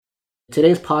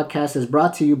Today's podcast is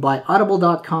brought to you by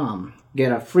Audible.com.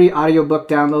 Get a free audiobook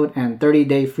download and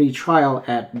 30-day free trial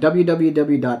at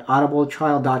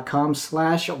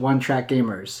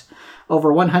www.audibletrial.com/OneTrackGamers.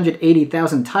 Over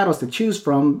 180,000 titles to choose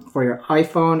from for your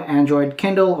iPhone, Android,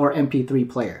 Kindle, or MP3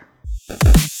 player.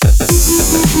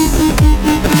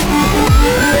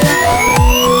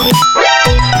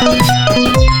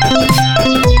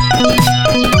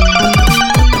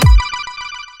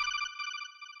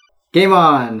 Game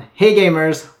on! Hey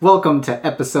gamers, welcome to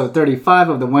episode 35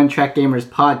 of the One Track Gamers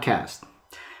podcast.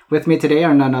 With me today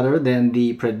are none other than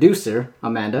the producer,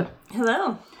 Amanda.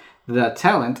 Hello. The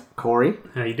talent, Corey.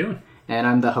 How you doing? And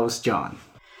I'm the host, John.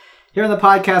 Here on the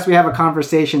podcast, we have a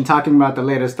conversation talking about the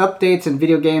latest updates in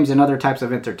video games and other types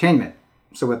of entertainment.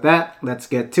 So with that, let's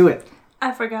get to it.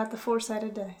 I forgot the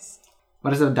four-sided dice.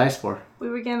 What is the dice for? We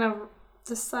were gonna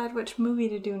decide which movie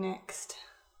to do next.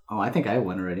 Oh, I think I have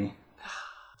one already.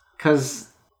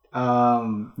 Because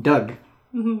Doug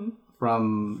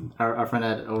from our friend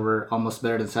at over Almost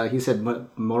Better Than Silent, he said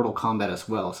Mortal Kombat as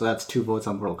well. So that's 2 votes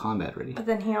on Mortal Kombat already. But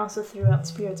then he also threw out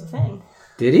Spirits Within.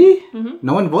 Did he? Mm-hmm.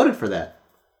 No one voted for that.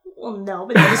 Well, no,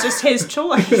 but it was just his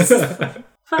choice. But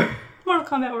Mortal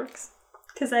Kombat works.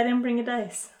 Because I didn't bring a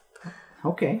dice.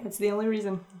 Okay. That's the only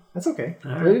reason. That's okay.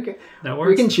 Right. Okay. That works.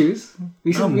 We can choose.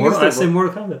 I say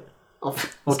Mortal Kombat. Oh,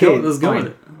 Okay, let's go with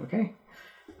it. Okay.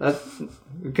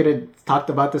 We could have talked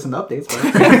about this in the updates, but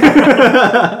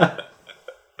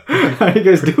how are you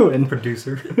guys doing?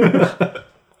 Producer.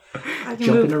 I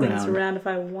can move things around if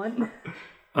I want.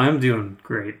 I'm doing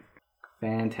great.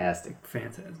 Fantastic.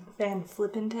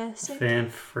 Fan-flippin-tastic?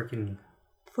 Fan-freaking...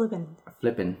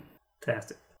 Flippin'.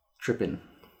 Tastic. Trippin'.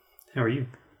 How are you?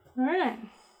 Alright.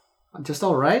 Just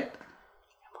alright?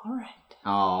 I'm alright.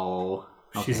 Oh.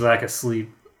 Okay. She's like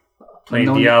asleep.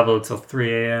 Playing Diablo till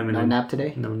 3 a.m. and no nap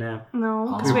today? No nap.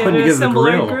 No, because we we had had to to assemble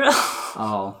our grill. grill.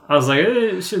 Oh. I was like,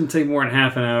 it shouldn't take more than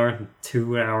half an hour.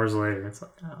 2 hours later, it's like,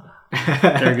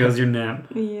 there goes your nap.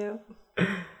 Yeah.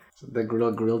 So the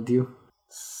grill grilled you?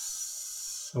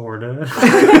 Sorta.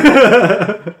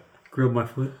 Grilled my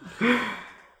foot.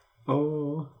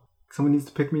 Oh. Someone needs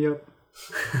to pick me up.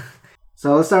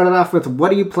 So let's start it off with,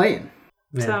 what are you playing?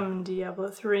 Man. Some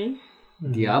Diablo 3.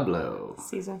 Diablo.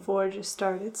 Season 4 just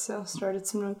started, so started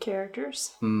some new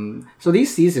characters. So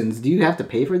these seasons, do you have to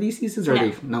pay for these seasons, or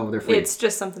no, they're free? It's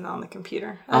just something on the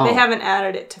computer. They haven't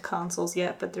added it to consoles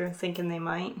yet, but they're thinking they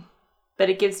might.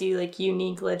 But it gives you like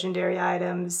unique legendary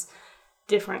items,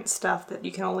 different stuff that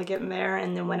you can only get in there,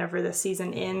 and then whenever the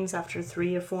season ends, after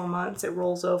 3 or 4 months, it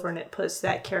rolls over and it puts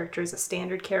that character as a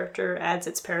standard character, adds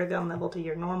its Paragon level to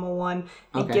your normal one,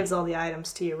 and gives all the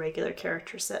items to your regular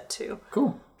character set too.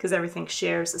 Cool. Because everything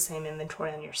shares the same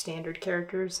inventory on your standard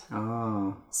characters.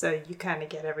 Oh. So you kind of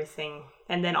get everything.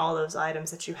 And then all those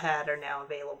items that you had are now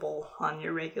available on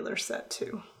your regular set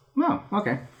too. Oh,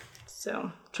 okay.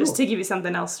 So just to give you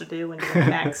something else to do when you're at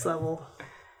max level.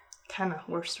 Kind of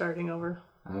worth starting over.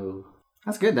 Oh.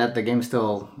 That's good that the game's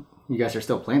still... You guys are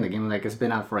still playing the game. Like, it's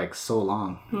been out for like so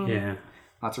long. Yeah.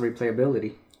 Lots of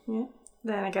replayability. Yeah.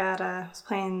 Then I was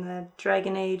playing the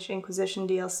Dragon Age Inquisition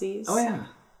DLCs. Oh, yeah.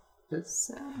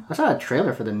 So. I saw a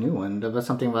trailer for the new one. There was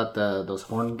something about those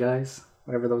horn guys,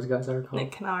 whatever those guys are called.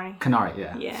 Like Canary. Canary,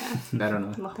 yeah. Yeah. I don't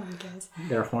know. The horn guys.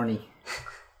 They're horny.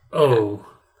 Oh,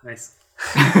 nice.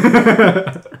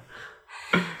 And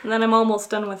then I'm almost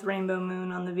done with Rainbow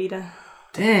Moon on the Vita.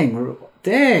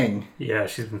 Dang. Yeah,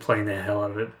 she's been playing the hell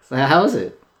out of it. So how is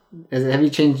it? Have you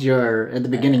changed at the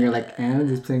beginning you're like, I'm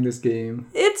just playing this game?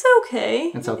 It's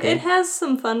okay. It's okay? It has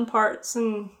some fun parts,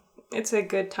 and it's a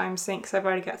good time sink, because I've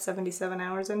already got 77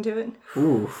 hours into it.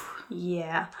 Oof.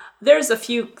 Yeah. There's a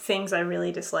few things I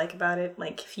really dislike about it.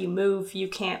 Like, if you move, you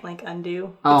can't, like,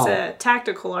 undo. Oh. It's a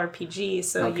tactical RPG,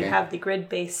 so you have the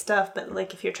grid-based stuff, but,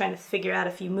 like, if you're trying to figure out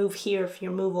if you move here, if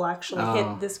your move will actually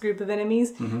hit this group of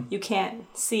enemies, you can't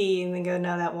see and then go,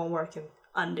 no, that won't work, and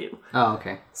undo. Oh,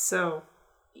 okay. So,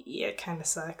 yeah, it kind of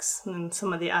sucks. And then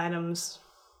some of the items,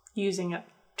 using up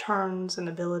turns and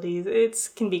abilities, it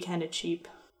can be kind of cheap.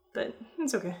 But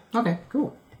it's okay. Okay,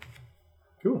 cool.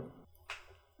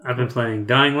 I've been playing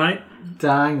Dying Light.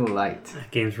 Dying Light. That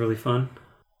game's really fun.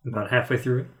 I'm about halfway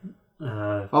through it.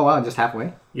 Oh wow, just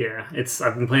halfway? Yeah,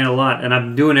 I've been playing a lot, and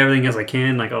I'm doing everything as I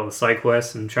can, like all the side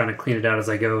quests, and trying to clean it out as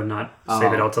I go and not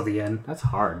save it all till the end. That's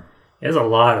hard. There's a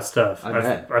lot of stuff.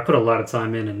 I put a lot of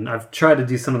time in, and I've tried to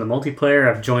do some of the multiplayer.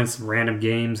 I've joined some random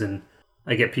games, and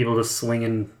I get people just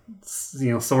swinging,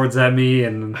 swords at me,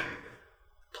 and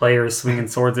players swinging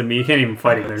swords at me. You can't even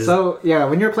fight it. So, yeah,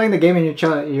 when you're playing the game and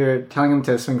you're telling them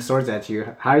to swing swords at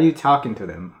you, how are you talking to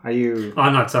them? Are you...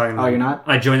 I'm not talking to them. Oh, you're not?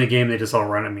 I join the game, they just all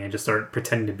run at me and just start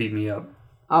pretending to beat me up.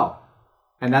 Oh.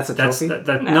 And that's a trophy?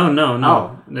 No.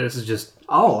 Oh. This is just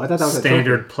I thought that was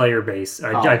standard player base.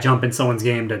 I jump in someone's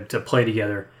game to play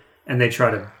together, and they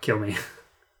try to kill me.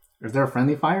 Is there a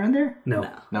friendly fire in there? No.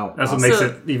 That's Also, what makes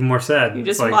it even more sad. You're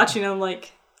just watching them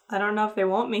like, I don't know if they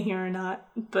want me here or not,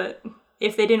 but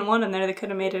if they didn't want them there, they could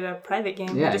have made it a private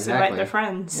game. Yeah, just exactly. invite their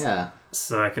friends. Yeah.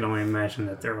 So I can only imagine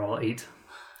that they're all 8.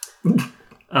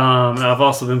 I've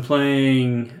also been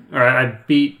playing... I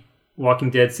beat Walking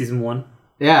Dead Season 1.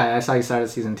 Yeah, I saw you started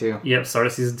Season 2. Yep,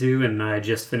 started Season 2, and I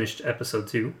just finished Episode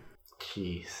 2.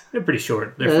 Jeez. They're pretty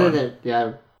short. They're fun.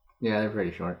 Yeah, they're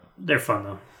pretty short. They're fun,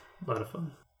 though. A lot of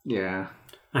fun. Yeah.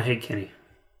 I hate Kenny.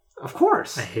 Of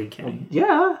course. I hate Kenny.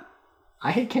 Yeah.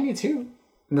 I hate Kenny, too.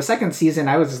 In the second season,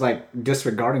 I was just, like,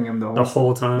 disregarding him the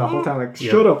whole time. The whole time, like,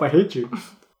 shut up, I hate you.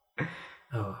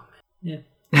 Oh, man.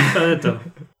 Yeah.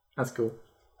 That's cool.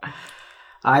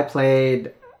 I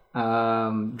played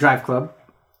Drive Club.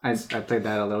 I played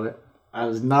that a little bit. I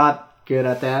was not good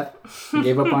at that.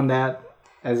 Gave up on that.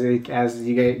 As you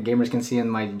gamers can see in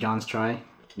my John's try.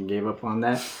 Gave up on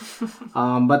that.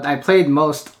 But I played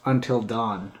most Until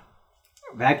Dawn.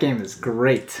 That game is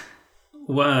great.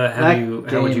 Well,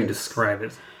 how would you describe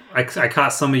it? I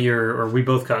caught some of your, or we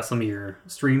both caught some of your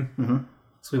stream. Mm-hmm.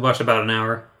 So we watched about an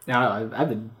hour. Yeah,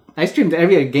 I streamed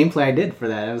every gameplay I did for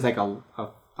that. It was like a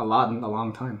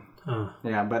long time. Oh.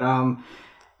 Yeah, but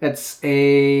it's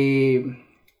a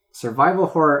survival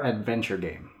horror adventure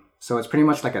game. So it's pretty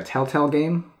much like a Telltale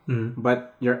game,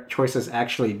 but your choices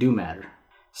actually do matter.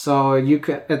 So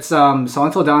so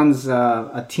Until Dawn's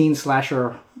a teen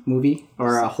slasher movie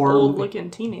or a horror movie. Old-looking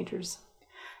teenagers.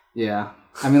 Yeah,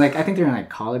 I mean, like I think they're in like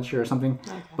college or something.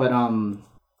 Okay. But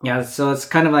yeah. So it's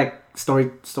kind of like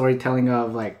storytelling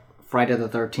of like Friday the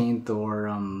 13th or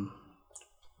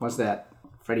what's that?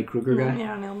 Freddy Krueger guy?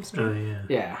 Yeah, on Elm Street. Oh,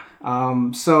 yeah.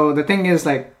 Yeah. So the thing is,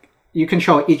 like, you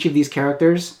control each of these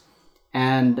characters,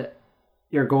 and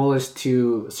your goal is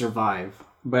to survive.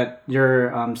 But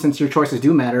since your choices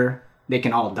do matter, they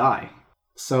can all die.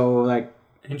 So, like...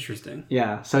 Interesting.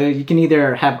 Yeah. So you can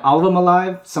either have all of them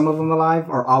alive, some of them alive,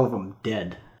 or all of them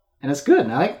dead. And it's good.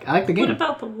 I like the game. What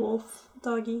about the wolf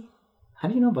doggy? How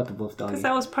do you know about the wolf doggy? Because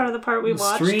that was part of the part we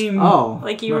watched. Stream. Oh,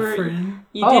 like you were. Friend.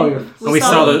 You didn't. We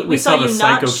saw you the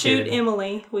not psycho shoot kid.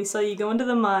 Emily. We saw you go into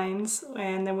the mines,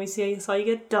 and then we saw you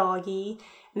get doggy,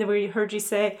 and then we heard you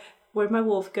say, "Where'd my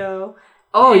wolf go?"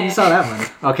 Oh, you saw that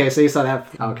one. Okay, so you saw that.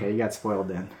 Okay, you got spoiled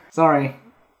then. Sorry.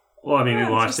 Well, I mean, we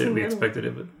watched it. We expected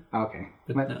it, but okay.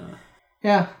 no.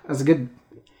 Yeah, that's a good.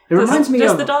 It reminds me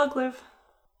does of. the dog live?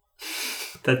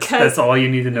 That's all you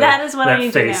need to know. That is what I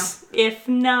need face. to know. If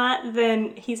not,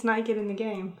 then he's not getting the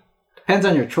game. Depends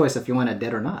on your choice if you want it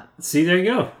dead or not. See, there you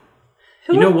go.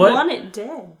 Who you know would what? want it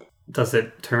dead? Does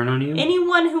it turn on you?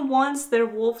 Anyone who wants their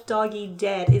wolf doggy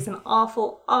dead is an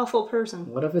awful, awful person.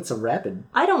 What if it's a rapid?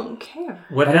 I don't care.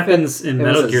 What happens in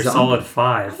Metal Gear Solid I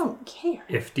 5 don't care.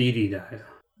 if Dee Dee dies?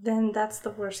 Then that's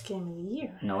the worst game of the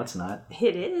year. No, it's not.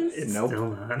 It is. It's Nope. still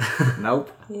not.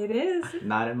 Nope. It is.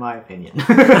 Not in my opinion.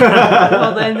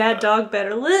 Well, then that dog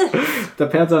better live.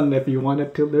 Depends on if you want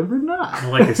it to live or not. I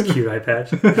like his cute eye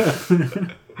patch.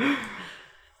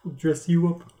 I'll dress you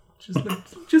up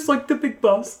just like the big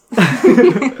boss.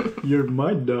 You're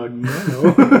my dog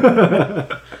now.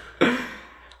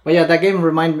 But yeah, that game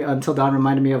Until Dawn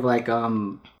reminded me of like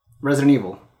Resident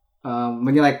Evil.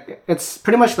 When you like, it's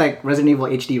pretty much like Resident Evil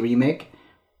HD remake,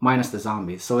 minus the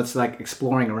zombies. So it's like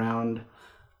exploring around,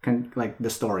 like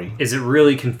the story. Is it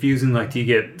really confusing? Like, do you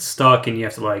get stuck and you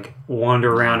have to like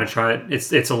wander around and try it?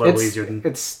 It's a little easier than.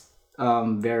 It's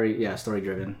very story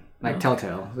driven, like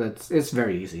Telltale. It's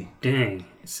very easy. Dang,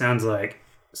 it sounds like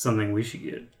something we should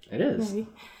get. It is. Maybe.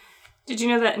 Did you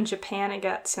know that in Japan it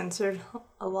got censored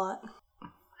a lot?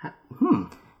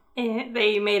 And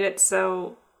they made it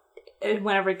so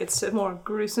whenever it gets to more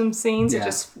gruesome scenes, it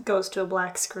just goes to a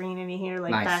black screen and you hear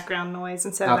like background noise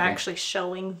instead of actually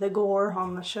showing the gore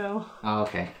on the show. Oh,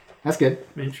 okay. That's good.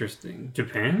 Interesting.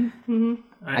 Japan? Mm-hmm.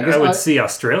 I would see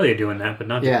Australia doing that, but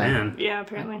not Japan. Yeah,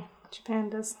 apparently. Japan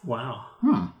does. Wow.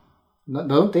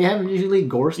 Don't they have usually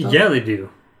gore stuff? Yeah, they do.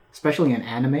 Especially in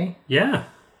anime? Yeah.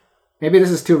 Maybe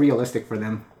this is too realistic for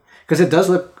them. Because it does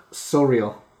look so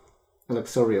real. It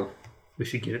looks so real. We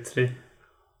should get it today.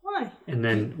 Why? And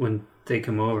then when they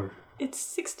come over.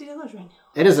 It's $60 right now.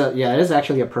 It is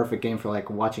actually a perfect game for like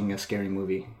watching a scary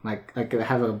movie. Like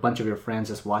have a bunch of your friends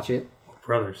just watch it.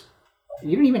 Brothers.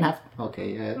 You don't even have.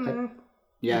 Okay,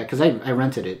 yeah, because I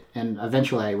rented it, and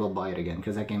eventually I will buy it again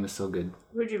because that game is so good.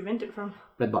 Where'd you rent it from?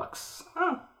 Redbox.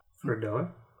 Oh. For $1?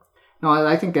 No,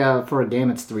 I think for a game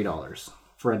it's $3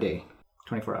 for a day,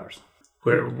 24 hours.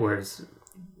 Where's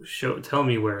Tell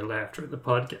me where after the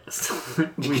podcast.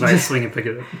 We might swing and pick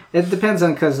it up. It depends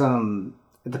on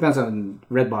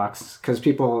Redbox because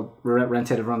people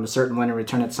rent it from a certain one and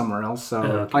return it somewhere else.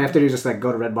 So all you have to do is just like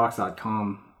go to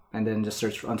redbox.com and then just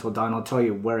search for Until Dawn. It'll tell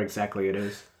you where exactly it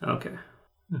is. Okay,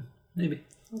 maybe.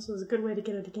 Also, it's a good way to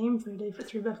get a game for a day for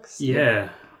 $3. Yeah.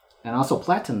 And also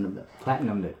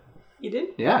platinumed it. You did?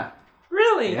 Yeah.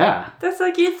 Really? Yeah. That's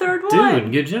like your third one.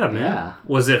 Dude, good job, man. Yeah.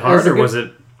 Was it hard or was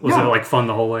it like fun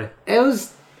the whole way?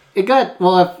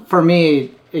 For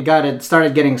me, it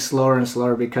started getting slower and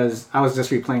slower because I was just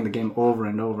replaying the game over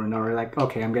and over and over. Like,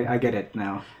 okay, I get it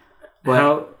now.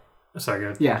 But sorry, go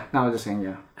ahead. Yeah, I was just saying,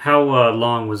 yeah. How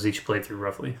long was each playthrough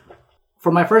roughly?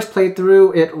 For my first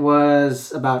playthrough, it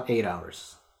was about 8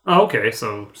 hours. Oh, okay,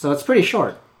 so it's pretty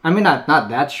short. I mean, not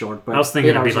that short, but I was thinking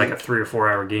it'd be like a 3 or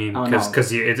 4 hour game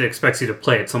because it expects you to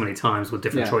play it so many times with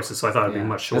different choices. So I thought it'd be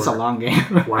much shorter. It's a long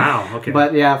game. Wow. Okay.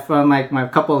 But yeah, from my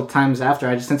couple of times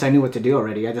after, since I knew what to do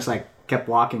already, I just like kept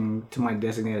walking to my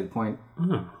designated point.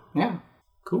 Oh. Yeah.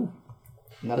 Cool.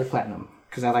 Another platinum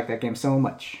because I like that game so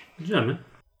much. Good job, man.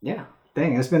 Yeah.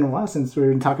 Dang, it's been a while since we've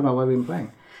been talking about what we've been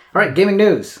playing. All right, gaming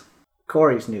news.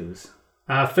 Corey's news.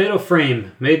 Fatal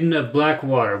Frame, Maiden of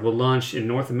Blackwater, will launch in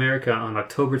North America on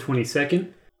October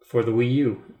 22nd for the Wii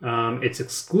U. It's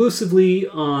exclusively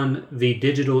on the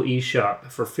digital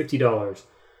eShop for $50.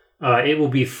 It will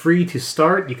be free to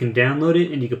start. You can download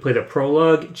it, and you can play the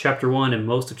prologue, Chapter 1, and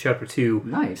most of Chapter 2.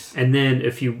 Nice. And then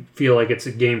if you feel like it's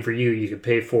a game for you, you can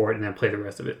pay for it and then play the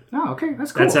rest of it. Oh, okay.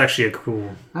 That's cool. That's actually a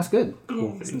cool... That's good.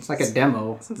 Cool. Yeah, it's like a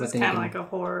demo. Since it's kind of like a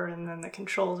horror, and then the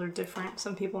controls are different,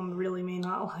 some people really may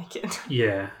not like it.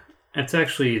 Yeah. It's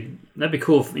actually... That'd be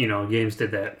cool if, games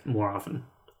did that more often.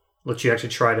 Let you actually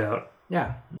try it out.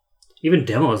 Yeah. Even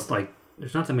demos,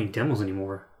 there's not that many demos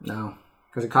anymore. No.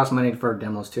 Because it costs money for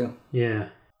demos, too. Yeah.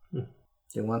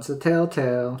 It wants a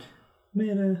telltale.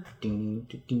 Meta.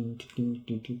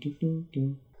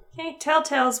 Okay,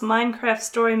 Telltale's Minecraft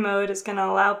Story Mode is going to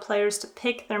allow players to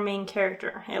pick their main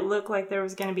character. It looked like there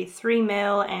was going to be 3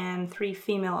 male and 3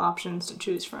 female options to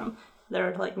choose from.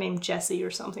 They're named Jessie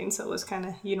or something, so it was kind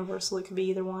of universal. It could be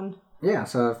either one. Yeah,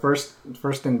 so first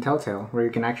in Telltale, where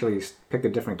you can actually pick a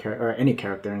different character, or any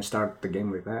character, and start the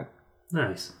game with that.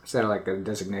 Nice. Instead of a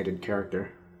designated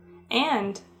character.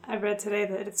 And I read today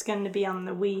that it's going to be on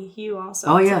the Wii U also.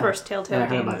 Oh, it's yeah. the first Telltale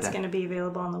game that's that. going to be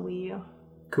available on the Wii U.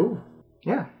 Cool.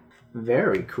 Yeah.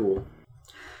 Very cool.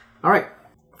 All right.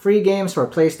 Free games for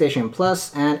PlayStation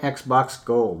Plus and Xbox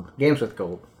Gold. Games with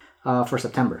Gold. For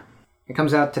September. It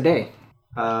comes out today.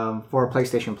 For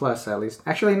PlayStation Plus, at least.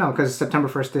 Actually, no, because September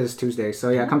 1st is Tuesday. So,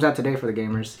 yeah, it comes out today for the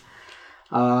gamers.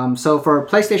 So for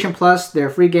PlayStation Plus, their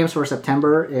free games for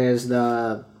September is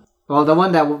the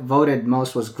one that voted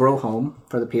most was Grow Home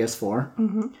for the PS4.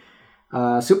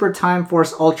 Mm-hmm. Super Time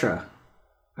Force Ultra.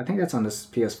 I think that's on this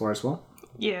PS4 as well.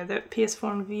 Yeah, the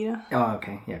PS4 and Vita. Oh,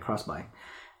 okay. Yeah, cross-buy.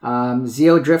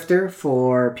 Zeo Drifter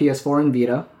for PS4 and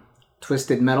Vita.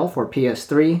 Twisted Metal for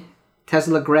PS3.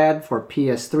 Tesla Grad for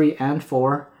PS3 and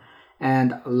 4.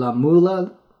 And La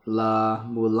Mulana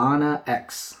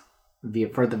X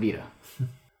for the Vita.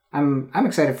 I'm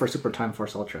excited for Super Time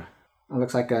Force Ultra. It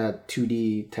looks like a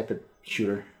 2D type of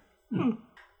shooter.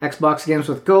 Xbox games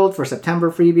with gold for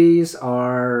September freebies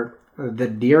are the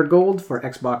Dear Gold for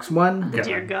Xbox One. The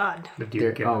Dear God. The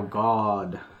Dear God. Oh,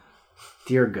 God.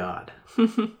 Dear God.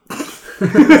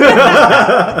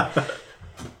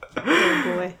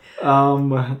 Oh,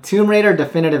 boy. Tomb Raider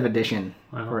Definitive Edition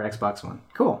for Xbox One.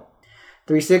 Cool.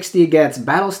 360 gets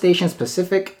Battle Stations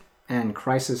Pacific and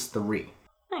Crysis 3.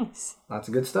 Nice. Lots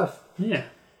of good stuff. Yeah.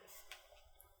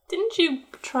 Didn't you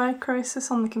try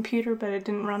Crysis on the computer, but it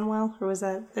didn't run well? Or was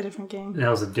that a different game? That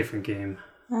was a different game.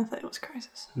 I thought it was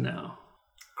Crysis. No.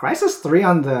 Crysis 3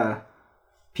 on the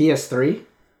PS3?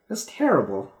 That's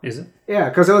terrible. Is it? Yeah,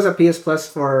 because it was a PS Plus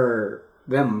for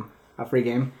them, a free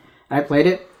game. I played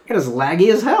it. It is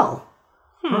laggy as hell.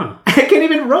 Huh. I can't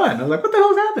even run. I was like, what the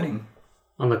hell is happening?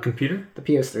 On the computer? The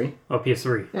PS3. Oh,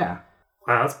 PS3. Yeah.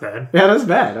 Wow, that's bad. Yeah, that's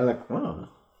bad. I was like, whoa,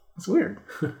 that's weird.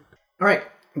 All right,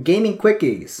 gaming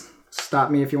quickies. Stop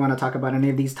me if you want to talk about any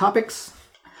of these topics.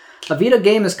 A Vita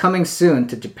game is coming soon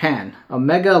to Japan,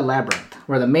 Omega Labyrinth,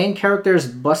 where the main character's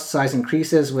bust size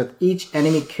increases with each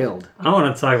enemy killed. I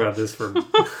want to talk about this for...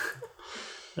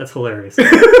 That's hilarious.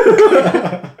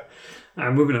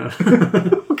 Alright, moving on.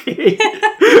 Okay.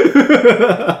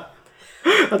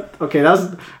 Okay, that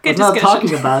was... I was not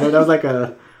talking about it. That was like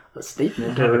a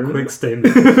statement. I have a quick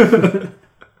statement.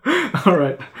 All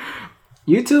right.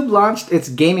 YouTube launched its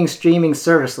gaming streaming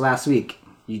service last week.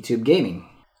 YouTube Gaming.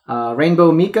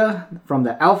 Rainbow Mika from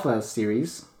the Alpha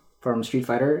series from Street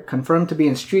Fighter, confirmed to be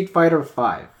in Street Fighter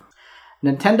V.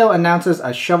 Nintendo announces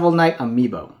a Shovel Knight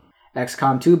amiibo.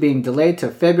 XCOM 2 being delayed to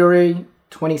February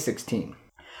 2016.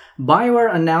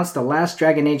 BioWare announced the last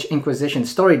Dragon Age Inquisition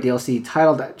story DLC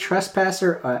titled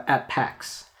Trespasser at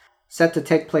PAX. Set to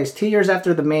take place 2 years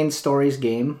after the main story's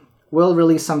game, will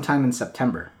release sometime in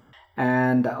September.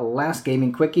 And last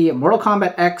gaming quickie, Mortal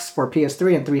Kombat X for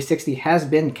PS3 and 360 has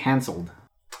been cancelled.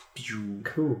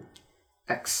 Cool.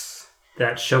 X.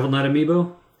 That Shovel Knight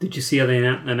amiibo, did you see how they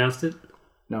announced it?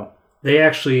 No. They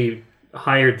actually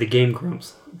hired the Game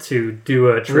Grumps to do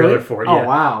a trailer Really? for it. Oh, Yeah.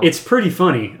 wow. It's pretty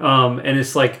funny. And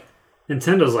it's like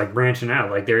Nintendo's like branching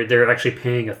out. Like they're actually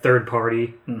paying a third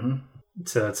party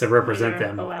to represent They're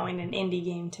them. allowing an indie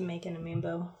game to make an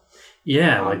amiibo.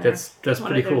 Yeah, on like there. that's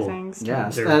One pretty of their cool. things. Yeah,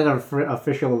 it's They're- not an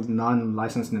official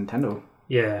non-licensed Nintendo.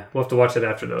 Yeah, we'll have to watch it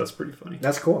after though. It's pretty funny.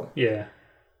 That's cool. Yeah.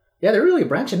 Yeah, they're really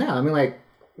branching out. I mean, like,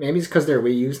 maybe it's because their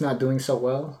Wii U's not doing so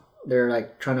well. They're,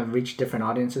 like, trying to reach different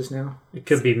audiences now. It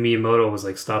could be Miyamoto was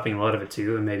like stopping a lot of it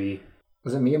too, and maybe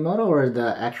Was it Miyamoto or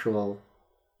the actual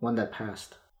one that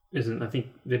passed? didn't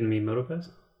Miyamoto pass?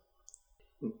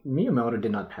 Miyamoto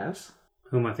did not pass.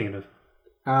 Who am I thinking of?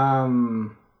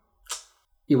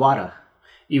 Iwata.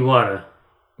 Iwata.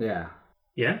 Yeah.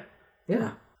 Yeah?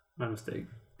 Yeah. My mistake.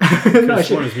 No, Could've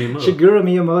sworn it was Miyamoto. Shigeru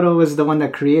Miyamoto was the one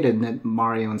that created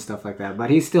Mario and stuff like that, but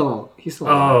he's still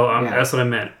Oh, yeah. that's what I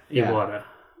meant. Yeah. Iwata.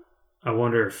 I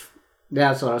wonder if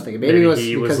That's what I was thinking. maybe Maybe it was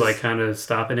he was because like kind of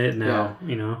stopping it now,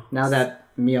 you know? now that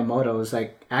Miyamoto is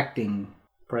like acting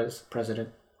president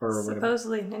or whatever.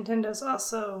 Supposedly, Nintendo's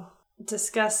also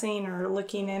discussing or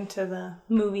looking into the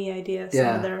movie idea, some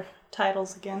Yeah. of their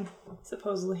titles again,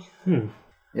 supposedly.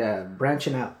 Yeah,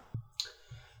 branching out.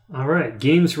 All right,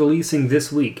 games releasing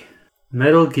this week.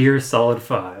 Metal Gear Solid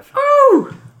 5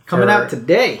 Woo! Coming For- out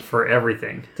today. for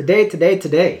everything. Today.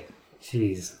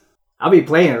 Jeez. I'll be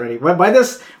playing it already. By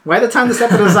the time this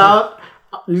episode is out,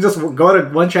 you just go to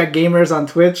One Track Gamers on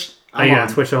Twitch. Are you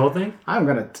gonna Twitch the whole thing? I'm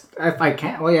gonna if I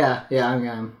can. Well, yeah, I'm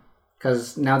gonna.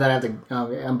 Because now that I have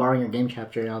to, I'm borrowing your game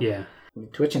capture. I'll Yeah. be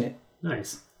twitching it.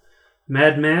 Nice.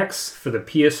 Mad Max for the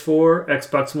PS4,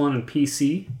 Xbox One, and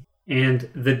PC. And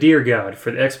The Deer God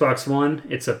for the Xbox One.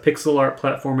 It's a pixel art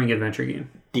platforming adventure game.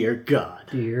 Dear God.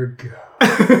 Dear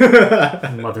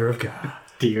God. Mother of God.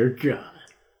 Dear God.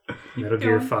 Metal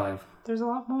Gear 5. There's a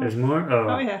lot more. There's more?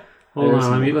 Oh, yeah. Hold There's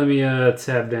on, let me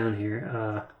tab down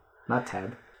here. Not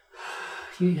tab.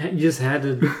 You just had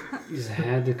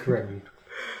to correct me.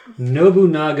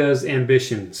 Nobunaga's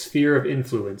Ambition, Sphere of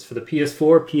Influence for the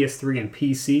PS4, PS3, and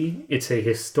PC. It's a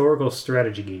historical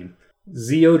strategy game.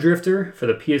 Zeo Drifter for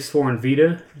the PS4 and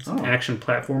Vita. It's an action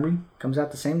platforming. Comes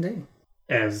out the same day.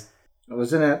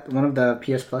 Wasn't it one of the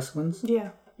PS Plus ones?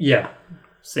 Yeah.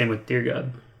 Same with Dear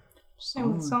God.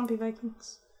 Same with Zombie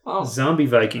Vikings. Oh, Zombie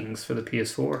Vikings for the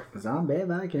PS4. Zombie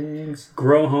Vikings.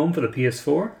 Grow Home for the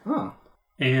PS4. Oh.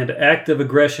 And Active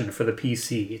Aggression for the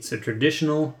PC. It's a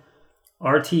traditional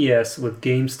RTS with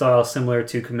game style similar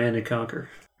to Command & Conquer.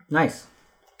 Nice.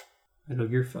 Metal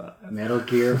Gear 5. Metal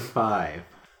Gear 5.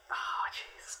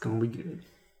 It's gonna be good.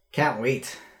 Can't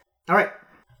wait. All right.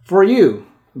 For you,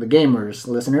 the gamers,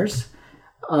 listeners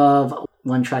of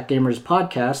One Track Gamers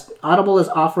podcast, Audible is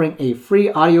offering a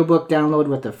free audiobook download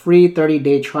with a free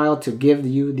 30-day trial to give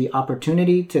you the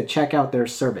opportunity to check out their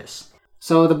service.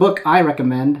 So the book I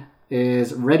recommend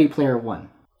is Ready Player One.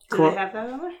 do they have that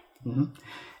on there?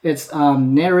 It's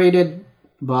narrated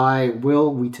by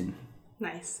Will Wheaton.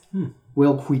 Nice.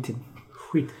 Will Wheaton.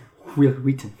 Wheat. Will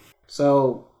Wheaton.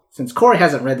 So, since Corey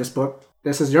hasn't read this book,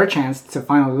 this is your chance to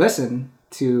finally listen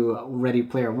to Ready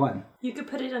Player One. You could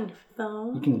put it on your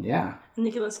phone, You can, yeah. and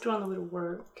you can listen to it on the way to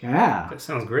work. Yeah. That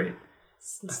sounds great.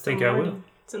 Since I think the I will. morning-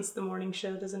 Since the morning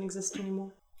show doesn't exist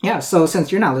anymore. Yeah, so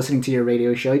since you're not listening to your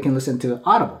radio show, you can listen to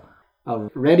Audible of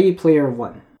Ready Player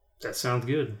One. That sounds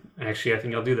good. Actually, I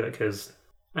think I'll do that because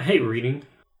I hate reading.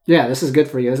 Yeah, this is good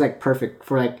for you. It's like perfect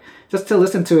for like just to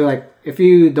listen to, like if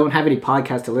you don't have any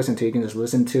podcast to listen to, you can just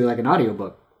listen to like an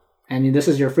audiobook. And this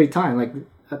is your free time, like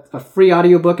a free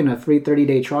audiobook and a free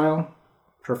 30-day trial.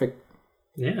 Perfect.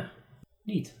 Yeah.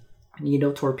 Neat.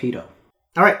 Neato Torpedo.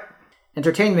 All right.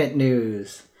 Entertainment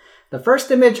news. The first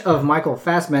image of Michael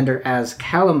Fassbender as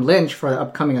Callum Lynch for the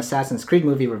upcoming Assassin's Creed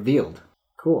movie revealed.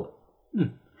 Cool.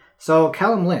 So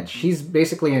Callum Lynch, he's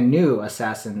basically a new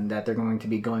assassin that they're going to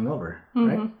be going over,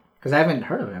 right? Because I haven't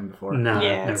heard of him before. No,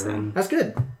 Yeah, never. it's Mind. That's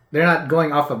good. They're not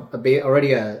going off of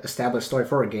already a established story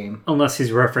for a game. Unless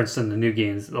he's referenced in the new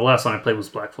games. The last one I played was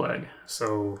Black Flag.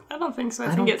 So, I don't think so. I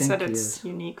I think don't it said think he it's is.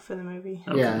 unique for the movie.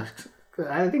 Yeah,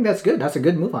 I think that's good. That's a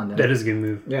good move on them. that is a good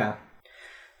move. Yeah.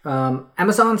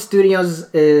 Amazon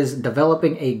Studios is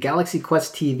developing a Galaxy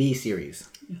Quest TV series.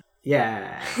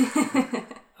 Yeah.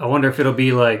 I wonder if it'll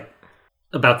be like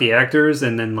about the actors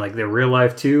and then like their real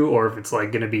life too, or if it's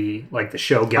like going to be like the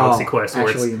show Galaxy Quest, where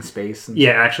actually it's in space.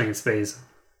 actually in space.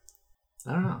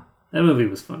 I don't know. That movie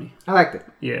was funny. I liked it.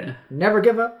 Yeah. Never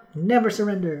give up, never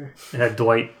surrender. It had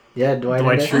Dwight. Yeah,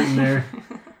 Dwight Schrute in there.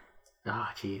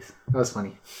 Jeez. That was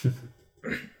funny.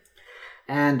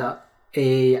 And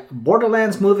a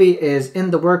Borderlands movie is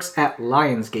in the works at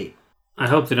Lionsgate. I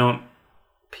hope they don't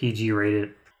PG rate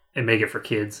it and make it for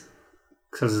kids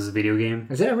because it's a video game.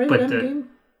 Is it a rated M game?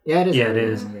 Yeah, it is. Yeah, it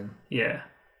is. Yeah.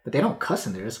 But they don't cuss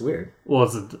in there. It's weird. Well,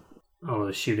 it's the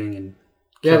shooting and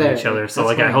killing each other. So,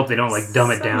 like, funny. I hope they don't, like, dumb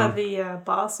it down. Some of the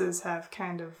bosses have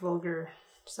kind of vulgar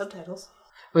subtitles.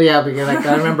 Oh, yeah, because, like,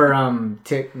 I remember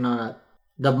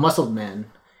the Muscled Man.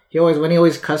 When he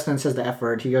always cussed and says the F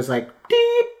word, he goes, like,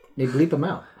 beep. They bleep him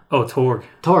out. Oh, Torg.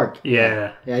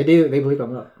 Yeah. Yeah, they do. They bleep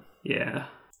him out. Yeah.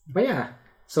 But, yeah.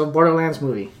 So, Borderlands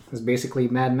movie is basically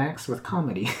Mad Max with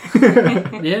comedy.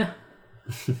 Yeah.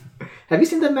 Have you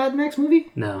seen the Mad Max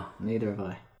movie? No. Neither have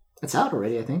I. It's out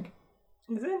already, I think.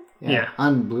 Is it? Yeah.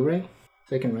 On Blu-ray,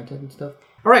 so you can rent it and stuff.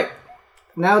 All right.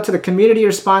 Now to the community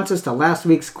responses to last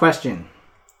week's question.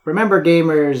 Remember,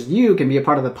 gamers, you can be a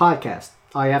part of the podcast.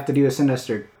 All you have to do is send us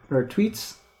your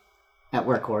tweets. At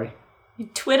where, Corey? You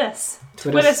tweet us.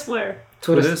 Tweet us where?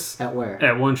 Tweet us at where?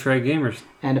 At One Track Gamers.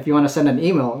 And if you want to send an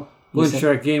email...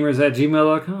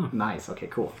 OneTrackGamers@gmail.com. Nice. Okay,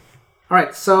 cool. All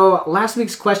right. So last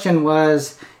week's question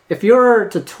was, if you were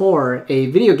to tour a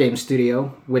video game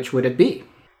studio, which would it be?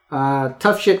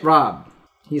 Tough Shit Rob.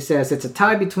 He says it's a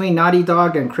tie between Naughty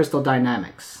Dog and Crystal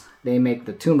Dynamics. They make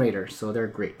the Tomb Raider, so they're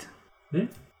great.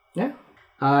 Yeah.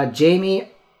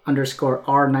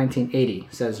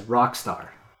 Jamie_R1980 says Rockstar.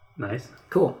 Nice.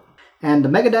 Cool. And the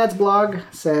Megadad's blog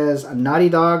says Naughty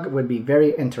Dog would be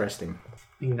very interesting. I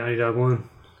think Naughty Dog won.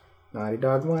 Naughty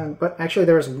Dog won. But actually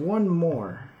there's one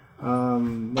more.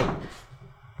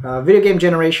 Video Game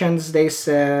Generations, they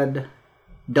said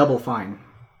Double Fine.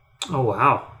 Oh,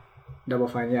 wow. Double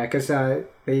Fine, yeah, because they...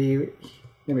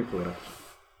 Let me pull it up.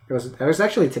 It was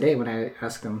actually today when I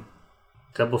asked them.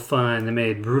 Double Fine. They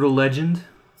made Brutal Legend,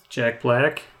 Jack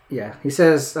Black. Yeah, he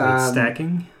says...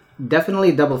 Stacking.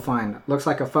 Definitely Double Fine. Looks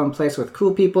like a fun place with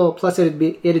cool people. Plus, it'd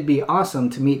be awesome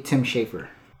to meet Tim Schafer.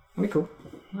 That'd be cool.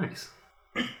 Nice.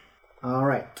 All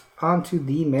right, on to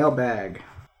the mailbag.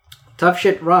 Tough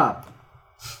Shit Rob.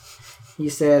 He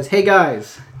says, "Hey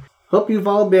guys, hope you've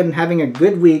all been having a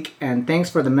good week, and thanks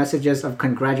for the messages of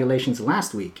congratulations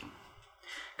last week.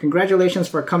 Congratulations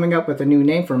for coming up with a new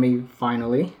name for me,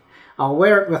 finally. I'll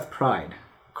wear it with pride.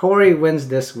 Corey wins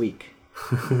this week.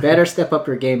 Better step up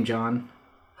your game, John."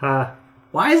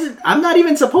 Why is it? I'm not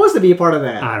even supposed to be a part of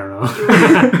that. I don't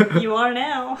know. You are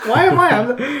now. Why am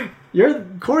I?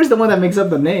 Corey's the one that makes up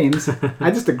the names.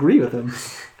 I just agree with him.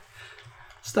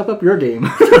 Step up your game.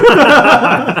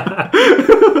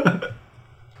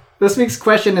 This week's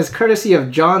question is courtesy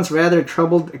of John's rather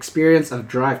troubled experience of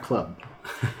Drive Club.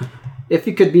 If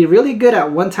you could be really good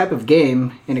at one type of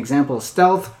game, an example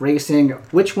stealth, racing,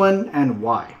 which one and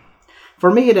why?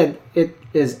 For me, it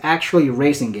is actually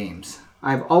racing games.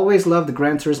 I've always loved the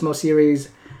Gran Turismo series,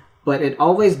 but it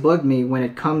always bugged me when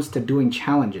it comes to doing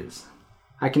challenges.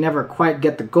 I can never quite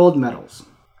get the gold medals.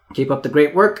 Keep up the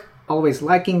great work. Always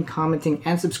liking, commenting,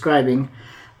 and subscribing.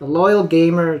 The loyal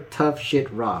gamer, Tough Shit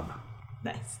Rob.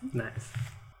 Nice.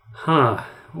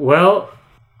 Well,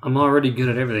 I'm already good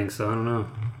at everything, so I don't know.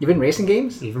 Even racing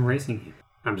games? Even racing.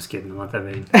 I'm just kidding. I'm not that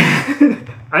vain.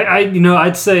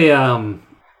 I'd say I'm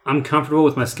comfortable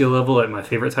with my skill level at my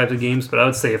favorite types of games, but I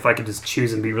would say if I could just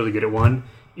choose and be really good at one,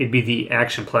 it'd be the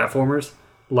action platformers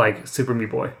like Super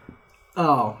Meat Boy.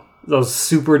 Oh. Those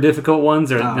super difficult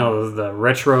ones, or the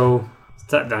retro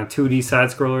 2D side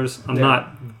scrollers. I'm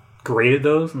not great at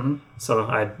those, so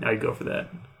I'd go for that.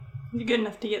 You're good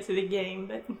enough to get through the game,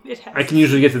 but it has. I can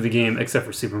usually get through the game, except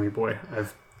for Super Meat Boy.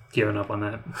 I've given up on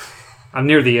that. I'm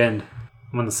near the end.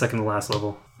 I'm on the second to last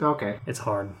level. Okay. It's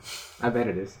hard. I bet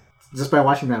it is. Just by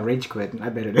watching that rage quit, I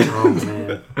bet it is. Oh,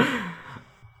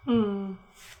 man.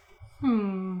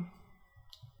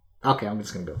 Okay, I'm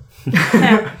just gonna go.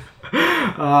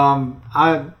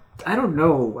 I don't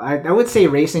know. I would say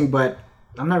racing, but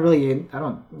I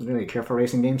don't really care for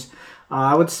racing games.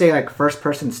 I would say like first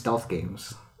person stealth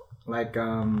games, like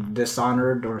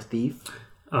Dishonored or Thief.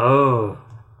 Oh,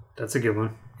 that's a good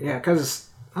one. Yeah, because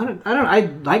I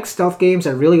like stealth games.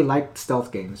 I really like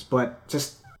stealth games, but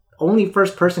just only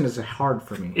first person is hard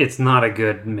for me. It's not a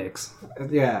good mix.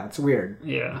 Yeah, it's weird.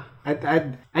 Yeah.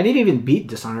 I didn't even beat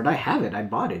Dishonored. I have it. I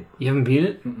bought it. You haven't beat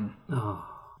it? Oh,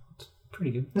 it's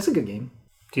pretty good. That's a good game.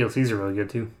 DLCs are really good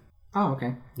too. Oh,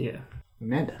 okay. Yeah.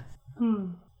 Amanda.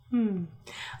 I'm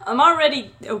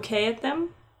already okay at them,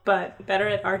 but better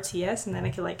at RTS, and then I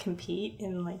could like compete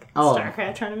in like a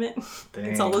StarCraft tournament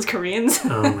against all those Koreans.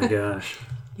 Oh my gosh.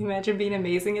 Can you imagine being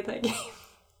amazing at that game?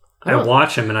 I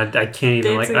watch them and I can't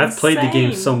even It's I've played the game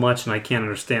insane. so much and I can't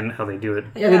understand how they do it.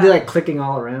 Yeah, they do like clicking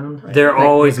all around. Right? They're like,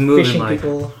 always moving fishing like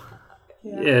people.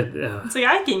 It's like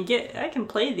I can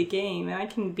play the game and I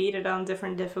can beat it on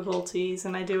different difficulties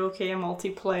and I do okay in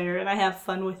multiplayer and I have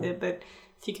fun with it, but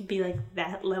if you could be like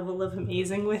that level of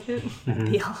amazing with it,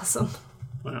 that'd be awesome.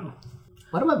 Wow.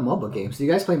 What about mobile games? Do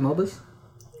you guys play MOBAs?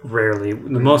 Rarely.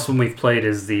 The most one we've played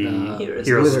is the Heroes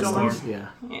Heroes of of the the Storm. Storm. Yeah.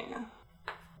 Yeah.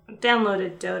 I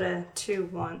downloaded Dota 2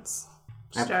 once.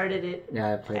 Started it.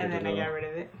 Yeah, I played and it. then I got rid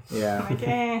of it. Yeah. Like,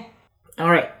 eh. All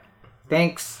right.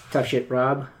 Thanks, Tough Shit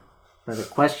Rob, for the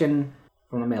question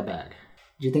from the mailbag.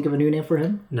 Did you think of a new name for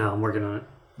him? No, I'm working on it.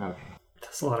 Okay.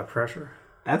 That's a lot of pressure.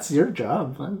 That's your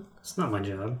job, man. It's not my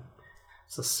job.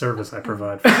 It's a service I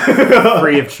provide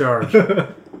free of charge.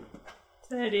 So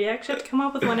do you actually have to come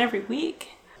up with one every week?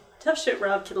 Tough Shit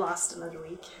Rob could last another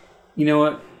week. You know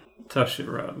what? Tough shit,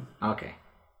 Rob. Okay.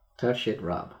 Tough Shit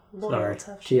Rob. Loyal, Sorry.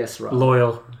 Tough Shit. T.S. Rob.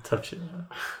 Loyal. Tough shit.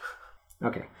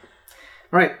 Okay.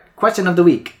 All right. Question of the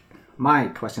week. My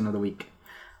question of the week.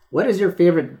 What is your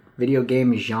favorite video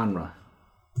game genre?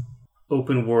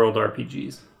 Open world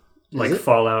RPGs. Like it?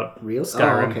 Fallout, Real?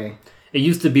 Skyrim. Oh, okay. It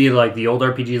used to be like the old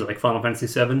RPGs like Final Fantasy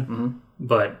VII,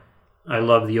 but I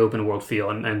love the open world feel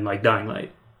and like Dying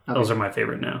Light. Okay. Those are my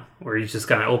favorite now, where you just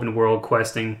kind of open world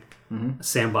questing,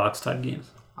 sandbox type games.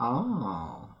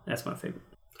 Oh. That's my favorite.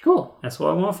 Cool. That's why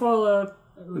I want Fallout.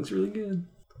 It looks really good.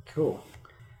 Cool.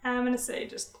 I'm going to say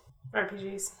just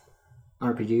RPGs.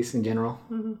 RPGs in general?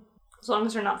 As long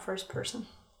as they're not first person.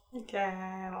 Like,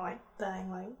 I don't like Dying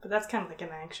Light, but that's kind of like an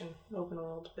action open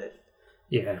world, but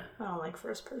Yeah. I don't like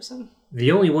first person.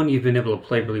 The only one you've been able to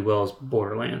play really well is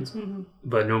Borderlands,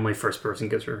 but normally first person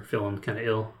gets her feeling kind of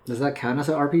ill. Does that count as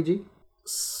an RPG?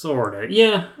 Sorta.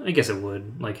 Yeah, I guess it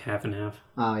would. Like half and half.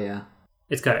 Oh, yeah.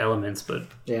 It's got elements, but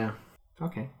Yeah.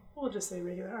 Okay. We'll just say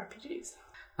regular RPGs.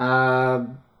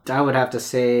 I would have to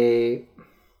say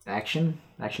action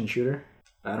shooter.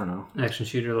 I don't know. action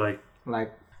shooter Like,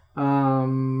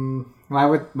 well, I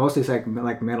would mostly say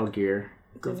like Metal Gear,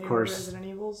 Did of you course. Resident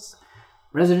Evils.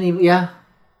 Resident Evil, yeah.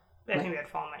 I think that'd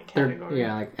fall in that They're, category.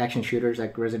 yeah, like action shooters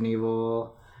like Resident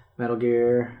Evil, Metal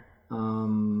Gear,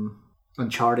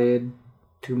 Uncharted,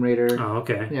 Tomb Raider. oh,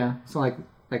 okay. Yeah, so like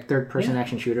third person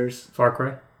action shooters. Far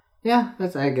Cry. Yeah, I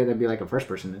get it'd be like a first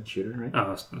person shooter, right? Oh,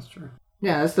 that's true.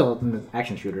 Yeah, that's still an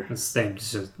action shooter. It's the same.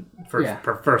 It's just first, Yeah.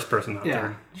 first person out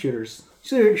Yeah, there. shooters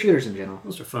in general.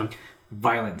 Those are fun.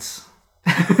 Violence.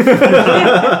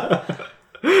 I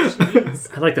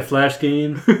like the Flash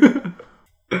game.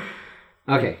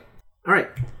 Okay, all right.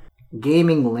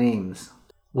 Gaming lames.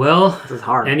 Well, This is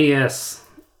hard NES.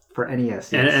 for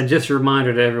NES. Yes. And just a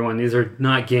reminder to everyone, these are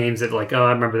not games that like, oh,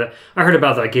 I remember that. I heard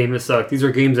about that game that sucked. These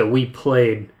are games that we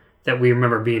played that we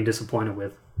remember being disappointed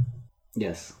with.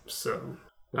 Yes. So,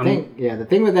 The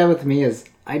thing with that with me is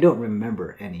I don't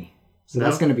remember any. So No?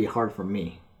 that's going to be hard for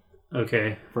me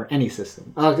okay. for any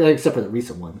system. Except for the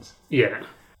recent ones. Yeah.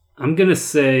 I'm going to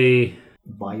say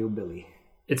Bayou Billy.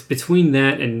 it's between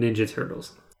that and Ninja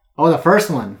Turtles. Oh, the first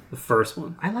one. The first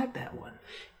one. I like that one.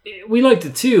 We liked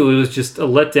it too. It was just a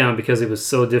letdown because it was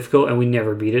so difficult and we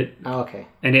never beat it. Oh, okay.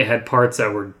 And it had parts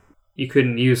that were... You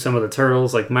couldn't use some of the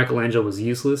turtles. Like Michelangelo was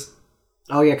useless.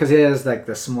 Oh, yeah, because he has like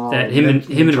the small... That him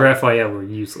and Raphael were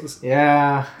useless.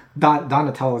 Yeah.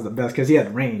 Donatello was the best because he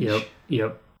had range.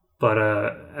 Yep. But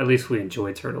at least we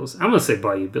enjoyed turtles. I'm going to say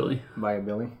Bayou Billy. Bayou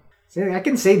Billy. See, I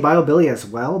can say Bayou Billy as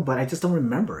well, but I just don't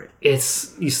remember it.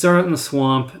 It's... You start out in the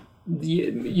swamp.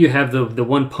 You have the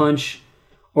one punch...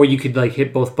 Or you could like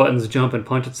hit both buttons, jump and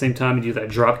punch at the same time and do that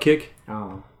drop kick.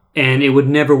 Oh. And it would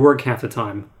never work half the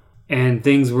time. And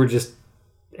things were just...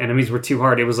 Enemies were too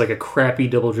hard. It was like a crappy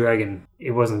Double Dragon.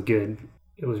 It wasn't good.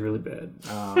 It was really bad.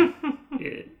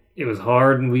 It was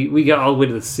hard, and we got all the way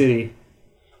to the city.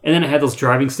 And then it had those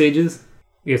driving stages.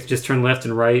 You have to just turn left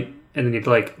and right, and then you'd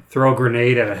like throw a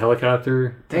grenade at a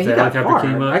helicopter. Dang, If you the got helicopter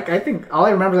far. came up. I think all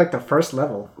I remember is like the first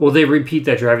level. Well, they repeat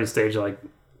that driving stage like...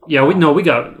 Yeah, we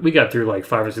got through like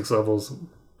 5 or 6 levels,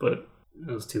 but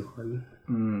it was too hard.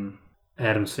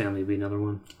 Adam's Family would be another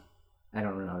one. I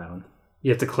don't know that one.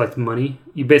 You have to collect money.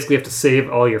 You basically have to save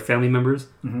all your family members,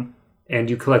 and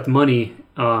you collect money.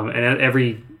 And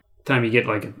every time you get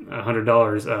like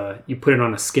 $100, you put it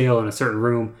on a scale in a certain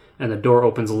room, and the door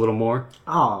opens a little more.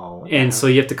 Oh. And so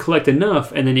you have to collect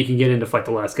enough, and then you can get in to fight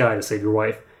the last guy to save your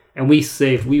wife. And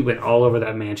we went all over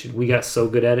that mansion. We got so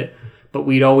good at it, but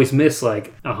we'd always miss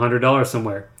like $100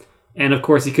 somewhere. And of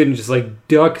course, you couldn't just like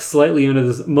duck slightly under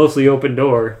this mostly open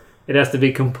door. It has to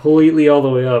be completely all the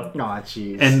way up. Oh,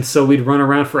 jeez. And so we'd run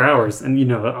around for hours.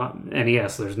 And on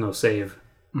NES, there's no save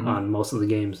on most of the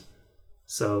games.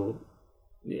 So,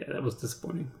 yeah, that was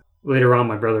disappointing. Later on,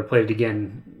 my brother played it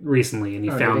again recently, and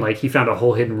he found a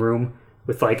whole hidden room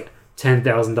with like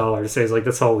 $10,000. So he's like,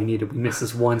 "That's all we needed. We missed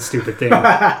this one stupid thing."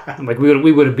 I'm like,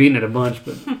 we would have beaten it a bunch,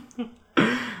 but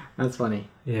that's funny.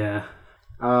 Yeah.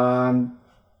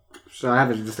 So I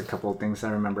have just a couple of things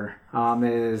I remember.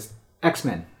 Is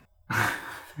X-Men.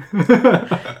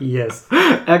 Yes.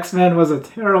 X-Men was a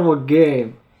terrible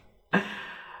game.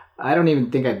 I don't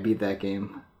even think I beat that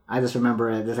game. I just remember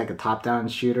it as like a top-down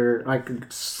shooter. Like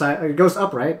it goes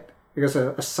up, right? It goes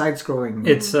a side-scrolling.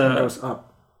 It goes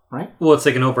up, right? Well, it's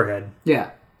like an overhead.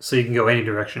 Yeah. So you can go any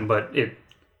direction, but it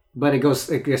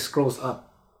just scrolls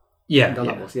up. Yeah. The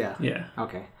levels. Yeah. Yeah.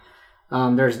 Okay.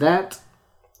 There's that,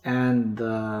 and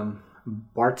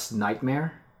Bart's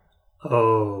Nightmare.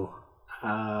 Oh.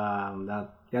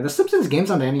 The Simpsons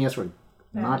games on the NES were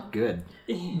not good.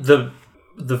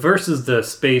 The versus the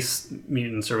space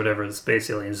mutants or whatever, the space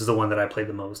aliens, is the one that I played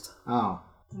the most. Oh.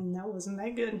 And that wasn't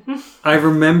that good. I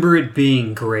remember it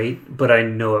being great, but I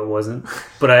know it wasn't.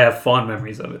 But I have fond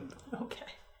memories of it. Okay.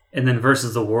 And then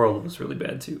versus the world was really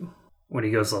bad too. When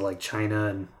he goes to like China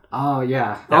and... Oh,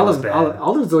 yeah. That was bad.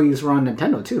 All of those were on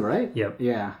Nintendo too, right? Yep.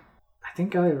 Yeah. I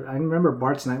think I remember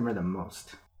Bart's Nightmare the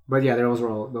most. But yeah, those were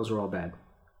all bad.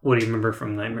 What do you remember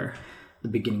from Nightmare? The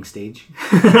beginning stage.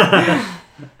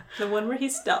 The one where he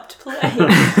stopped playing.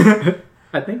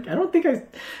 I don't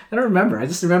remember. I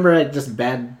just remember it just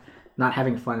bad, not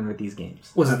having fun with these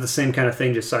games. Was it the same kind of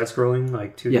thing, just side-scrolling,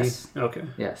 like 2D? Yes. Okay.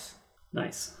 Yes.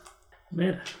 Nice.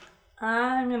 Man.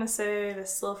 I'm going to say the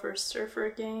Silver Surfer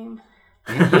game.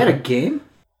 You had a game?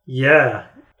 Yeah.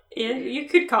 You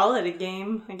could call it a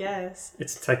game, I guess.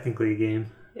 It's technically a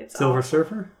game. It's Silver awful.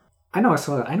 Surfer? I know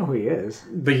who he is.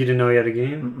 But you didn't know he had a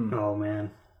game? Oh,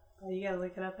 man. Well, you gotta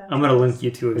look it up after. I'm going to link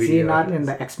you to a video. Is he not in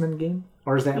the X-Men game?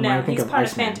 Or is that No, he's part of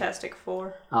Iceman? Fantastic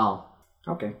Four. Oh,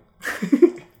 okay.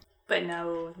 But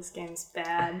no, this game's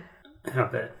bad. How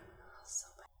bad? So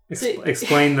bad.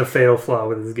 Explain the fatal flaw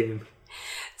with this game.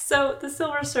 So, the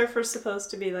Silver Surfer's supposed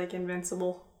to be like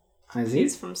invincible. Is he?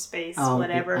 He's from space, Oh,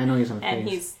 whatever. I know he's from space. And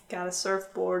he's got a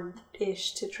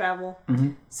surfboard-ish to travel.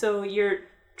 Mm-hmm. So you're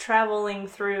traveling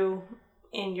through,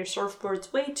 and your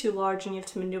surfboard's way too large, and you have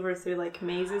to maneuver through like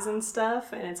mazes and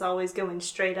stuff, and it's always going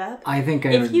straight up. I think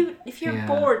if your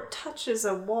board touches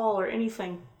a wall or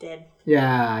anything, dead.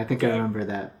 Yeah, I think I remember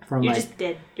that. From You're like just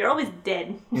dead. You're always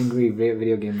dead. Angry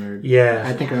Video Game Nerd. Yeah.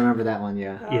 I think I remember that one,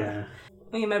 yeah. Yeah.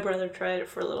 Me and my brother tried it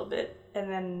for a little bit, and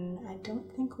then I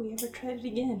don't think we ever tried it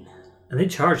again. And they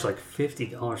charged like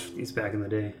 $50 for these back in the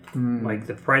day. Like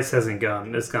the price hasn't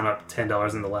gone. It's gone up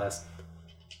 $10 in the last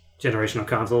generation of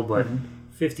console, but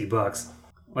 $50.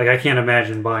 Like I can't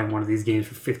imagine buying one of these games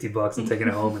for $50 and taking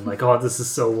it home and like, oh, this is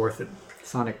so worth it.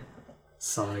 Sonic.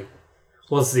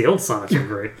 Well, it's the old Sonics are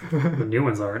great. The new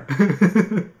ones aren't.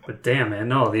 But damn, man,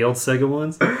 no, the old Sega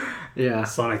ones. Yeah.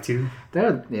 Sonic 2.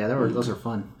 Those are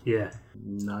fun. Yeah.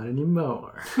 Not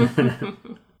anymore.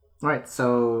 All right,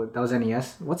 so that was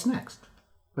NES. What's next?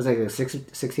 Was it like a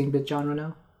 16-bit genre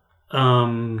now?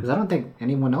 Because I don't think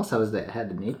anyone else had an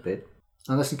 8-bit,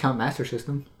 unless you count Master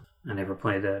System. I never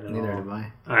played that at all. Neither did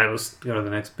I. All right, let's go to the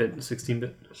next bit,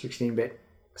 16-bit. 16-bit.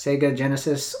 Sega,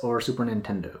 Genesis, or Super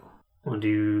Nintendo? Want to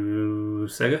do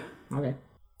Sega? Okay.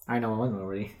 I know one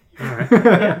already. All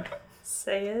right.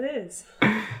 Say it is.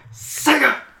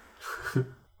 Sega!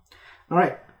 All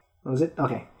right. What was it?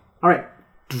 Okay. All right.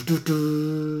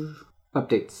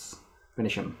 Updates.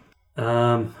 Finish them.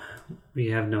 We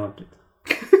have no updates.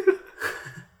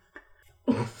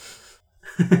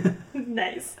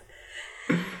 Nice.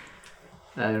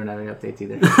 I don't have any updates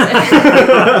either.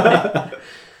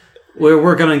 We're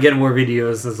working on getting more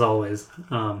videos as always.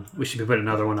 We should be putting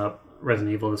another one up,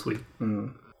 Resident Evil, this week.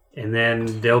 And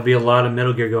then there'll be a lot of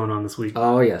Metal Gear going on this week.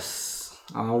 Oh, yes.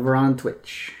 Over on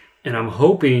Twitch. And I'm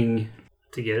hoping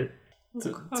to get it.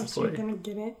 Of course you're gonna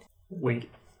get it. Wink.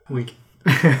 Wink.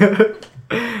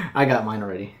 I got mine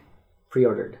already.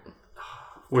 Pre-ordered.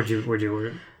 Where'd you order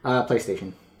it?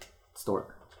 PlayStation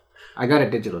Store. I got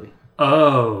it digitally.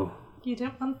 Oh. You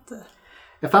didn't want the...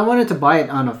 If I wanted to buy it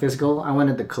on a physical, I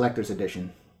wanted the collector's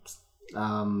edition.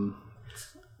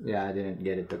 Yeah, I didn't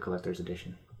get it the collector's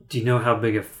edition. Do you know how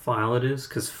big a file it is?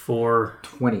 Because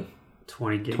 20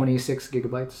 20 gigs. 26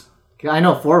 gigabytes. I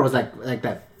know 4 was like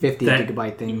that 50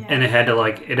 gigabyte thing. Yeah. And it had to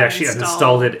it actually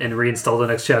uninstalled it and reinstalled the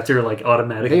next chapter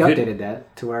automatically. They updated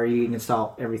that to where you can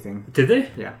install everything. Did they?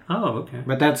 Yeah. Oh, okay.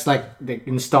 But that's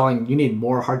installing. You need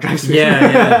more hard drive space.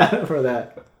 Yeah. for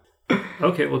that.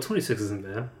 Okay, well 26 isn't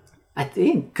bad. I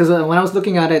think because when I was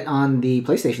looking at it on the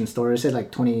PlayStation Store, it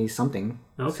said 20 something.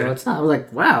 Okay. So it's not. I was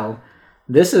like, wow,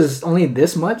 this is only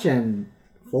this much, and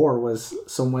 4 was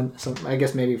I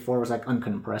guess maybe 4 was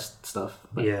uncompressed stuff.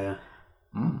 But, Yeah.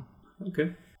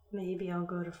 Okay. Maybe I'll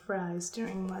go to Fry's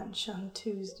during lunch on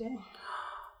Tuesday.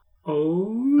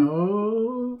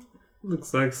 Oh.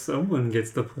 Looks like someone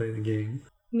gets to play the game.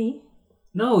 Me?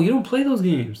 No, you don't play those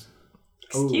games.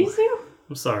 Excuse you?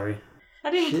 I'm sorry.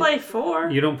 I didn't play 4.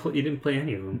 You didn't play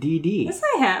any of them. DD. Yes,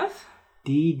 I have.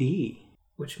 DD.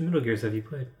 Which Metal Gears have you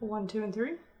played? 1, 2, and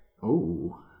 3.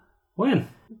 Oh. When?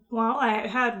 Well, I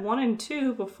had 1 and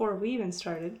 2 before we even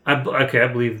started. I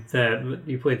believe that. But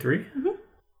you played 3? Mm-hmm.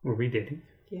 Were we dating?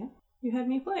 Yeah, you had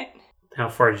me play it. How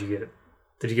far did you get?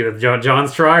 Did you get a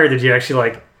John's try, or did you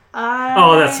actually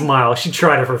Oh, that smile! She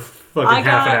tried it for fucking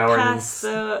half an hour. I got past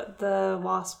the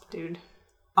wasp dude.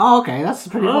 Oh, okay, that's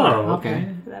pretty cool.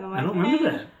 Okay. Then I don't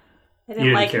remember that. I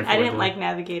didn't like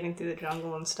navigating through the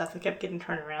jungle and stuff. I kept getting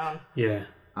turned around. Yeah.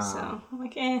 So I'm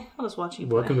like, I'll just watch you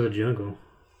play. Welcome to the jungle.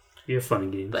 Be a funny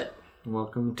game. But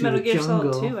welcome to Metal the Gear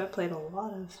jungle. Solid 2, I played a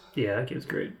lot of. Yeah, that game's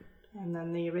great. And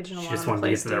then the original She one. just wanted to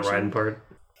get to that riding part.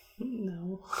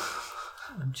 No.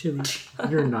 I'm chilly.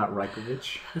 You're not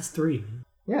Raikovich. That's 3.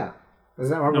 Yeah. Is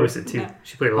that what No, we said 2. No.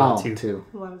 She played a lot of 2. 2.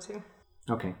 A lot of 2.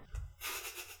 Okay.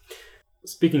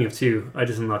 Speaking of 2, I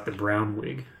just unlocked the brown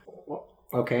wig.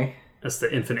 Okay. That's the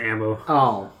infinite ammo.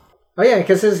 Oh yeah,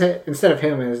 because instead of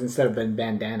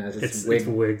bandanas, it's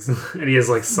wigs, and he has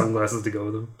sunglasses to go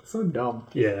with them. So dumb.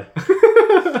 Yeah.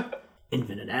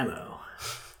 Infinite ammo.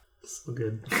 So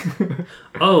good.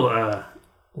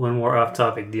 One more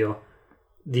off-topic deal.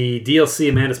 The DLC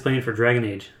Amanda's playing for Dragon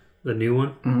Age, the new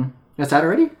one. Mm-hmm. Is that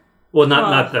already? Well,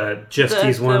 not the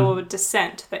Tease one. The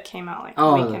Descent that came out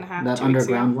a week and a half. That 2 weeks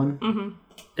underground ago. one. Mm-hmm.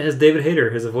 It has David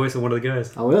Hayter as a voice of one of the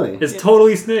guys. Oh really? It's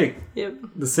totally Snake. Yep.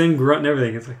 The same grunt and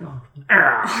everything. It's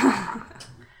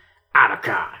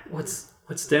Attica.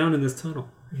 What's down in this tunnel?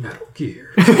 Metal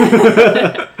Gear.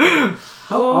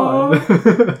 Oh,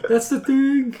 that's the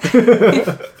thing.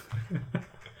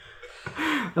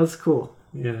 That's cool.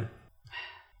 Yeah.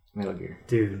 Metal Gear.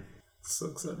 Dude, so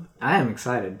excited. I am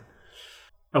excited.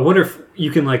 I wonder if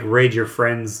you can read your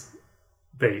friend's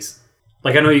base.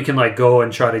 I know you can go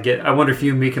and try to get. I wonder if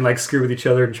you and me can screw with each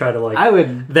other and try to I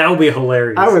would. That would be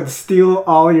hilarious. I would steal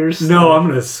all your stuff. No, I'm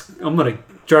gonna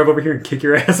drive over here and kick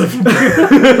your ass.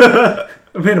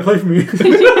 Amanda, play for me.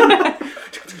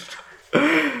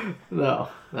 No.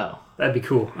 That'd be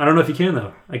cool. I don't know if you can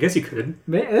though. I guess you could.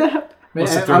 I don't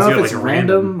Unless it know throws you if at, it's a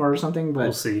random or something, but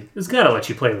we'll see. It's gotta let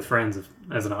you play with friends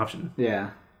as an option yeah.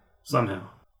 somehow.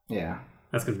 Yeah.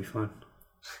 That's gonna be fun.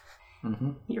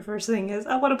 Mm-hmm. Your first thing is,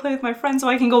 I want to play with my friends so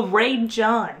I can go raid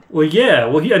John. Well, yeah.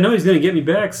 Well, I know he's gonna get me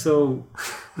back, so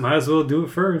might as well do it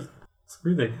first.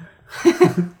 Screw that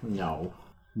guy. No.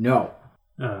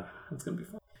 That's gonna be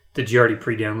fun. Did you already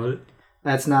pre-download it?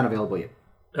 That's not available yet.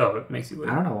 Oh, it makes you wait.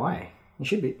 I don't know why. It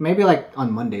should be. Maybe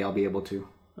on Monday I'll be able to.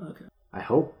 Okay. I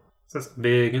hope. So that's a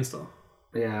big install.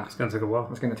 Yeah. It's gonna take a while.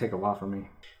 It's going to take a while for me.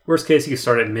 Worst case, you can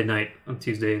start at midnight on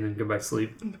Tuesday and then go back to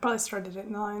sleep. You probably started at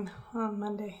 9 on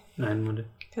Monday. 9 Monday.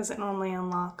 Because it normally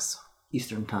unlocks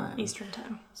Eastern time. Eastern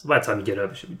time. So by the time you get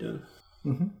up, it should be done.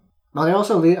 Mm-hmm. Well, they're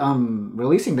also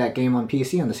releasing that game on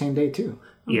PC on the same day too.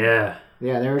 Yeah.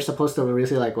 Yeah, they were supposed to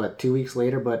release it 2 weeks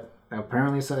later, but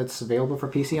apparently it's available for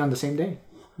PC on the same day.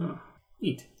 Oh,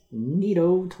 neat.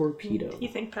 Neato Torpedo. You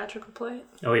think Patrick will play it?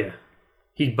 Oh, yeah.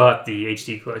 He bought the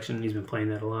HD collection. He's been playing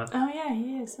that a lot. Oh, yeah,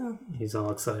 he is. Oh. He's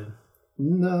all excited.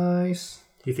 Nice.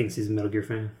 He thinks he's a Metal Gear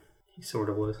fan. He sort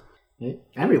of was.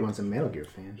 Everyone's a Metal Gear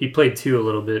fan. He played 2 a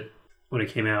little bit when it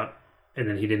came out, and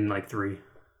then he didn't like 3.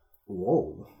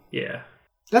 Whoa. Yeah.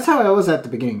 That's how I was at the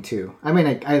beginning too. I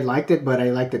mean, I liked it, but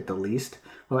I liked it the least.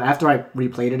 Well, after I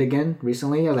replayed it again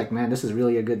recently, I was like, man, this is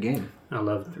really a good game. I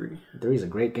love 3. 3 is a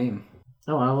great game.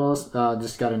 Oh, I also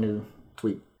just got a new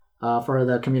tweet for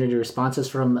the community responses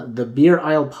from the Beer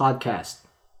Isle podcast.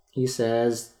 He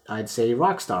says, I'd say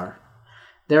Rockstar.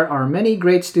 There are many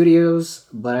great studios,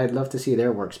 but I'd love to see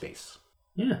their workspace.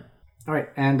 Yeah. All right,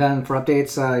 and then for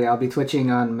updates, I'll be twitching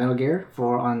on Metal Gear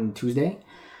on Tuesday.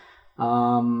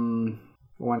 One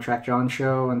Track John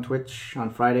show on Twitch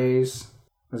on Fridays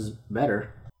was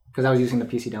better because I was using the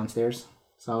PC downstairs,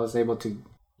 so I was able to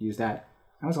use that.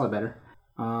 That was a lot better.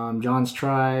 John's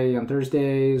Try on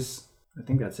Thursdays. I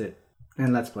think that's it.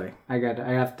 And Let's Play. I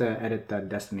have to edit the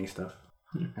Destiny stuff.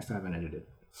 I still haven't edited.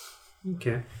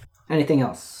 Okay. Anything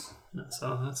else? That's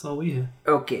all we have.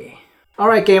 Okay. All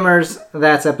right, gamers.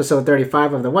 That's episode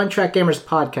 35 of the One Track Gamers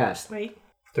podcast. Wait.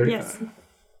 35.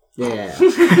 Yes.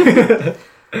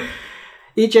 Yeah.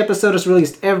 Each episode is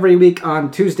released every week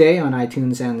on Tuesday on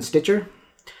iTunes and Stitcher.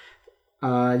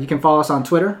 You can follow us on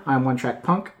Twitter. I'm One Track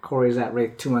Punk. Corey's at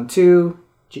Wraith212.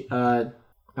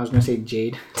 I was going to say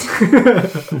Jade.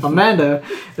 Amanda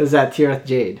is at Tirith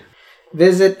Jade.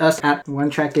 Visit us at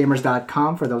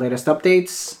onetrackgamers.com for the latest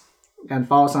updates. And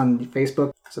follow us on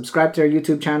Facebook. Subscribe to our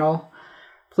YouTube channel.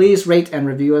 Please rate and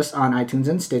review us on iTunes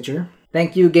and Stitcher.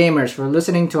 Thank you, gamers, for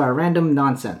listening to our random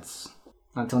nonsense.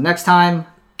 Until next time,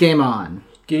 game on.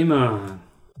 Game on.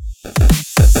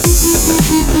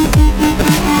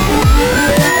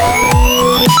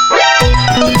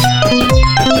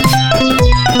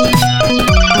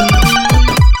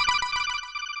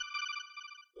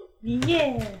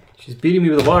 Yeah. She's beating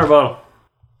me with a water bottle.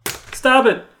 Stop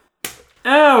it!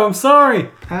 Ow, I'm sorry!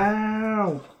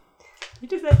 Ow. You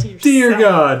did that to yourself. Dear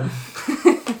God!